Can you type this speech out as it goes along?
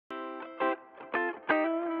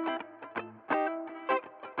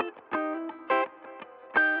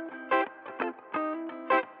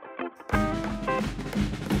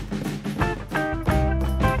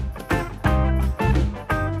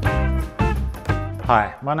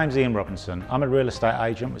Hi, my name's Ian Robinson. I'm a real estate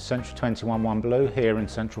agent with Century 21 OneBlue here in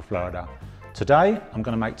Central Florida. Today I'm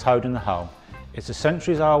going to make toad in the hole. It's a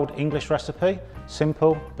centuries-old English recipe,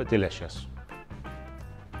 simple but delicious.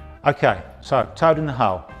 Okay, so toad in the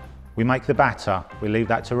hole. We make the batter, we leave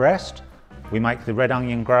that to rest. We make the red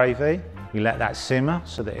onion gravy, we let that simmer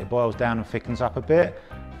so that it boils down and thickens up a bit.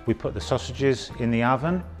 We put the sausages in the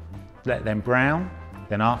oven, let them brown.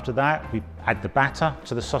 Then after that, we add the batter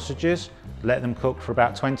to the sausages, let them cook for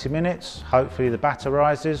about 20 minutes. Hopefully the batter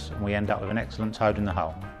rises and we end up with an excellent toad in the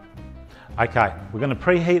hole. Okay, we're going to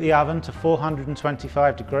preheat the oven to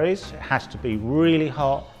 425 degrees. It has to be really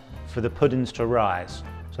hot for the puddings to rise.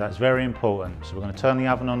 So that's very important. So we're going to turn the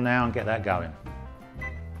oven on now and get that going.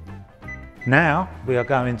 Now we are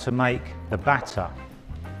going to make the batter.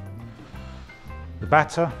 The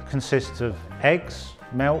batter consists of eggs,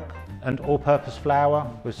 milk and all-purpose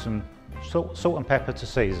flour with some salt and pepper to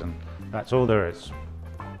season. That's all there is.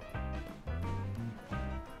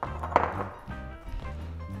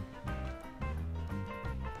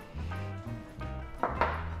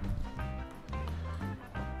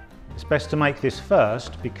 It's best to make this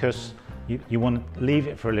first because you want to leave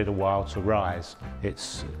it for a little while to rise.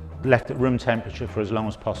 It's left at room temperature for as long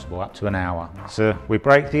as possible, up to an hour. So we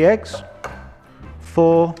break the eggs,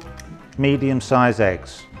 4 medium-sized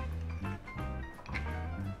eggs.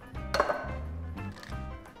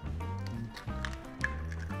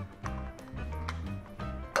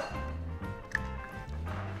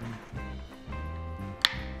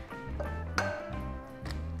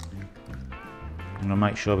 I'm going to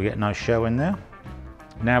make sure we get no shell in there.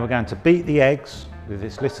 Now we're going to beat the eggs with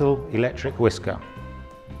this little electric whisker.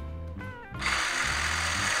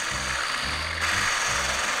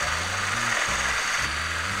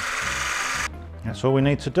 That's all we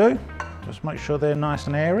need to do. Just make sure they're nice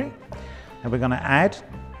and airy. And we're going to add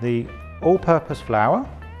the all-purpose flour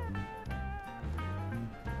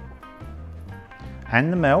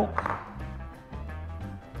and the milk.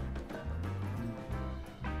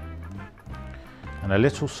 And a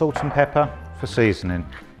little salt and pepper for seasoning.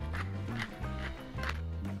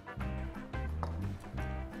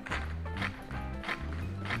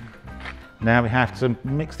 Now we have to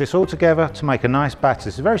mix this all together to make a nice batter.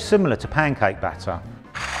 This is very similar to pancake batter.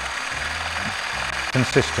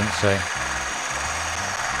 Consistency.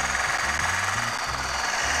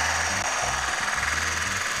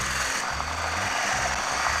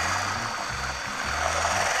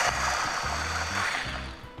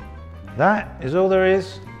 That is all there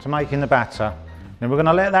is to making the batter. Then we're going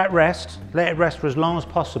to let that rest. Let it rest for as long as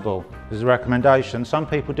possible is a recommendation. Some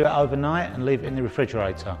people do it overnight and leave it in the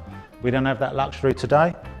refrigerator. We don't have that luxury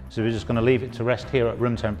today, so we're just going to leave it to rest here at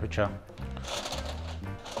room temperature.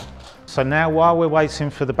 So now while we're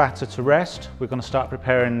waiting for the batter to rest, we're going to start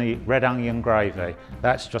preparing the red onion gravy.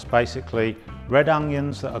 That's just basically red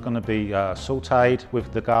onions that are going to be sautéed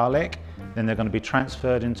with the garlic. Then they're going to be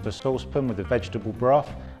transferred into a saucepan with the vegetable broth,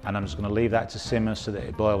 and I'm just going to leave that to simmer so that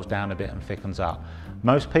it boils down a bit and thickens up.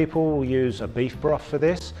 Most people will use a beef broth for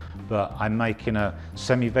this, but I'm making a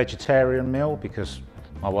semi-vegetarian meal because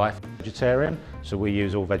my wife is vegetarian, so we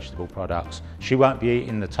use all vegetable products. She won't be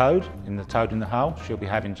eating the toad in the hole. She'll be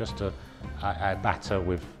having just a batter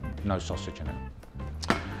with no sausage in it.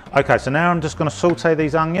 Okay, so now I'm just going to saute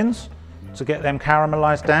these onions to get them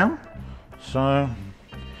caramelized down. So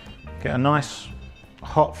get a nice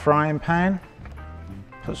hot frying pan,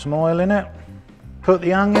 put some oil in it, put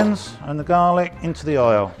the onions and the garlic into the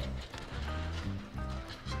oil.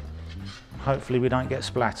 Hopefully we don't get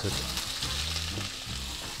splattered.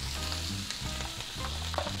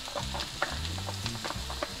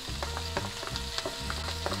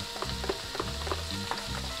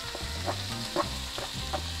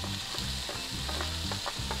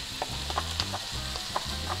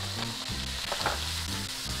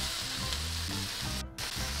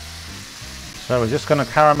 So we're just going to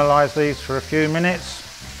caramelise these for a few minutes,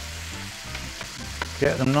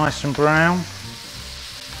 get them nice and brown.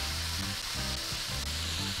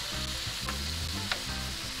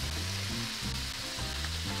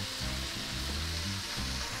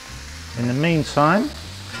 In the meantime,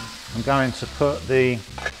 I'm going to put the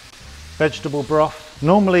vegetable broth.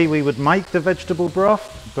 Normally we would make the vegetable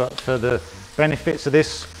broth, but for the benefits of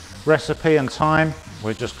this recipe and time,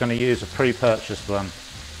 we're just going to use a pre-purchased one.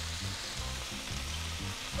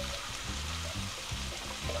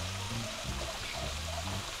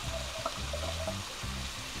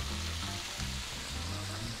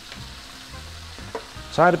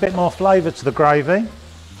 To add a bit more flavour to the gravy,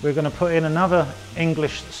 we're going to put in another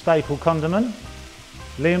English staple condiment,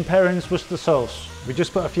 Lea & Perrins Worcester sauce. We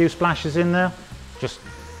just put a few splashes in there, just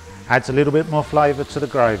Adds a little bit more flavour to the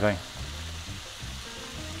gravy.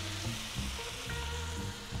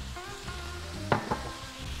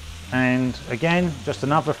 And again, just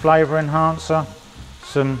another flavour enhancer,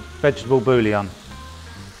 some vegetable bouillon,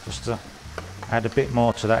 just to add a bit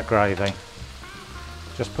more to that gravy.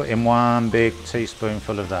 Just put in 1 big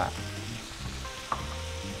teaspoonful of that.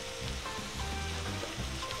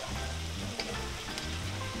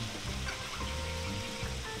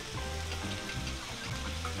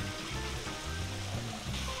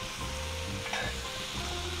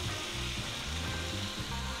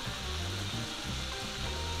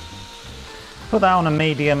 Put that on a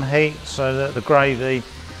medium heat so that the gravy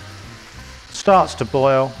starts to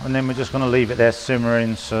boil, and then we're just going to leave it there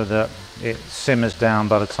simmering so that it simmers down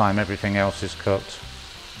by the time everything else is cooked.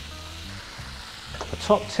 A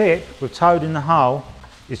top tip with toad in the hole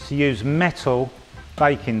is to use metal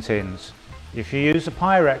baking tins. If you use a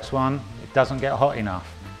Pyrex one, it doesn't get hot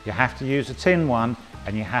enough. You have to use a tin one,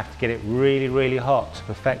 and you have to get it really, really hot to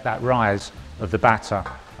perfect that rise of the batter.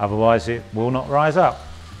 Otherwise it will not rise up.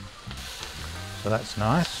 So that's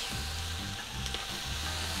nice.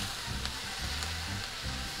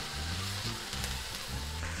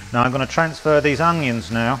 Now I'm going to transfer these onions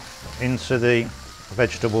now into the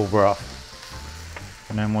vegetable broth,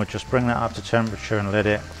 and then we'll just bring that up to temperature and let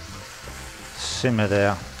it simmer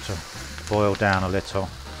there to boil down a little.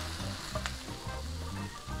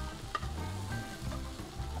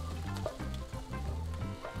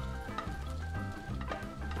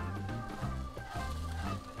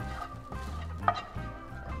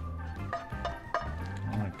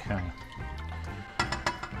 Okay,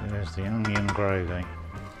 there's the onion gravy.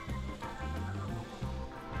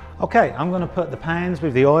 Okay, I'm going to put the pans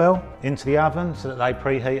with the oil into the oven so that they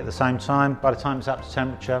preheat at the same time. By the time it's up to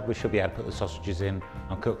temperature, we should be able to put the sausages in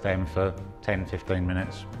and cook them for 10-15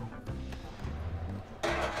 minutes.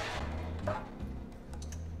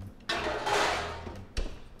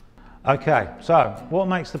 Okay, so what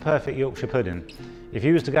makes the perfect Yorkshire pudding? If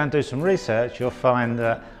you was to go and do some research, you'll find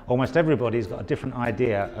that almost everybody's got a different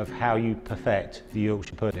idea of how you perfect the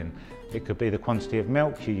Yorkshire pudding. It could be the quantity of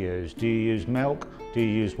milk you use. Do you use milk? Do you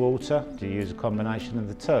use water? Do you use a combination of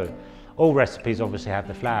the two? All recipes obviously have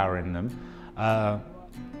the flour in them.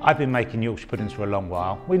 I've been making Yorkshire puddings for a long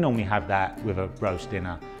while. We normally have that with a roast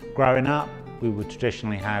dinner. Growing up, we would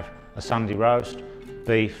traditionally have a Sunday roast,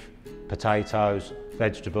 beef, potatoes,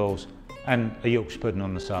 vegetables, and a Yorkshire pudding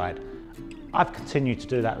on the side. I've continued to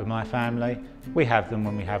do that with my family. We have them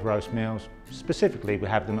when we have roast meals. Specifically, we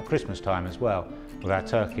have them at Christmas time as well, with our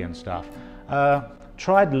turkey and stuff.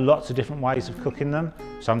 Tried lots of different ways of cooking them.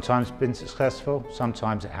 Sometimes been successful,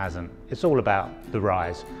 sometimes it hasn't. It's all about the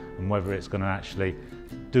rise and whether it's going to actually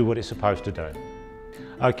do what it's supposed to do.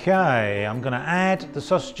 Okay, I'm going to add the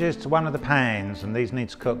sausages to one of the pans, and these need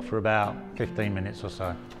to cook for about 15 minutes or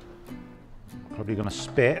so. Probably going to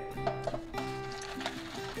spit.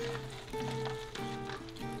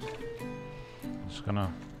 Just going to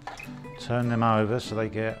turn them over so they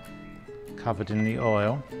get covered in the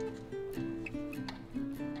oil.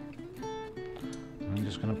 I'm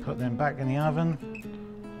just going to put them back in the oven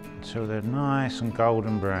until they're nice and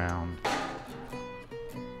golden brown.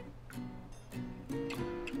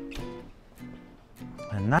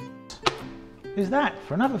 And that is that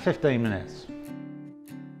for another 15 minutes.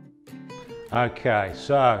 Okay,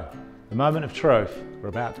 so the moment of truth. We're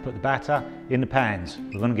about to put the batter in the pans.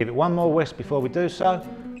 We're going to give it one more whisk before we do so,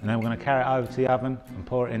 and then we're going to carry it over to the oven and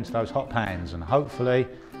pour it into those hot pans, and hopefully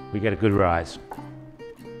we get a good rise.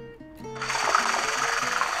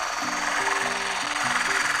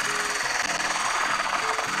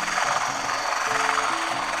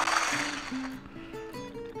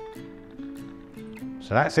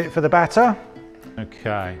 So that's it for the batter.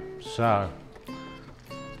 Okay, so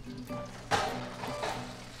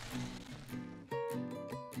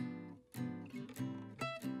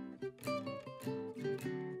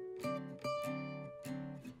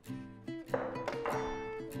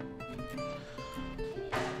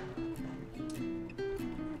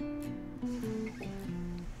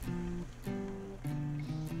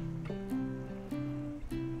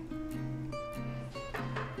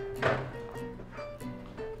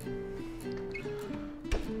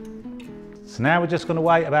So now we're just going to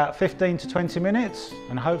wait about 15 to 20 minutes,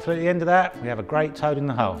 and hopefully at the end of that we have a great toad in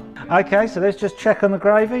the hole. Okay, so let's just check on the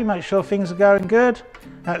gravy, make sure things are going good.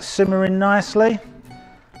 That's simmering nicely.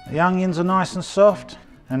 The onions are nice and soft,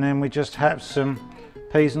 and then we just have some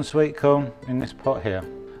peas and sweet corn in this pot here.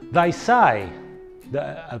 They say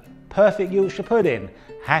that a perfect Yorkshire pudding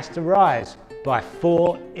has to rise by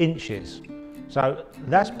 4 inches. So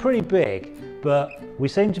that's pretty big. but we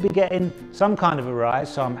seem to be getting some kind of a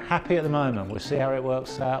rise, so I'm happy at the moment. We'll see how it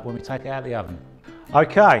works out when we take it out of the oven.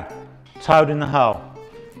 Okay, toad in the hole.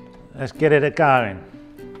 Let's get it going.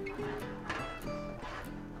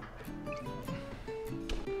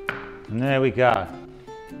 And there we go.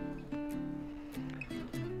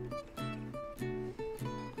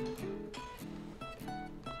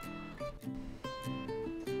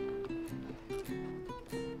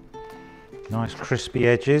 Nice crispy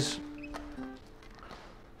edges.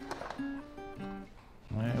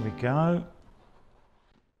 There we go.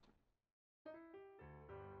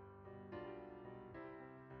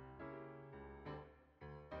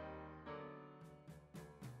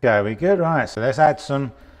 Okay, we good? Right, so let's add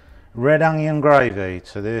some red onion gravy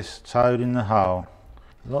to this toad in the hole.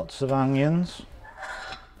 Lots of onions.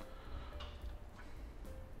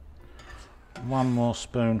 One more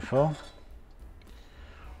spoonful.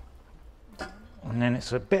 And then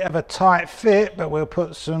it's a bit of a tight fit, but we'll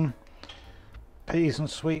put some peas and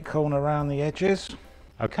sweet corn around the edges.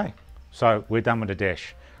 Okay, so we're done with the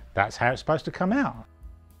dish. That's how it's supposed to come out.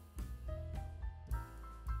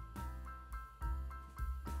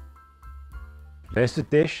 There's the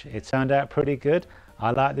dish. It turned out pretty good.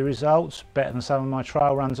 I like the results, better than some of my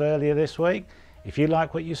trial runs earlier this week. If you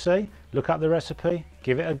like what you see, look up the recipe,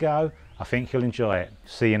 give it a go. I think you'll enjoy it.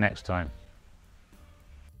 See you next time.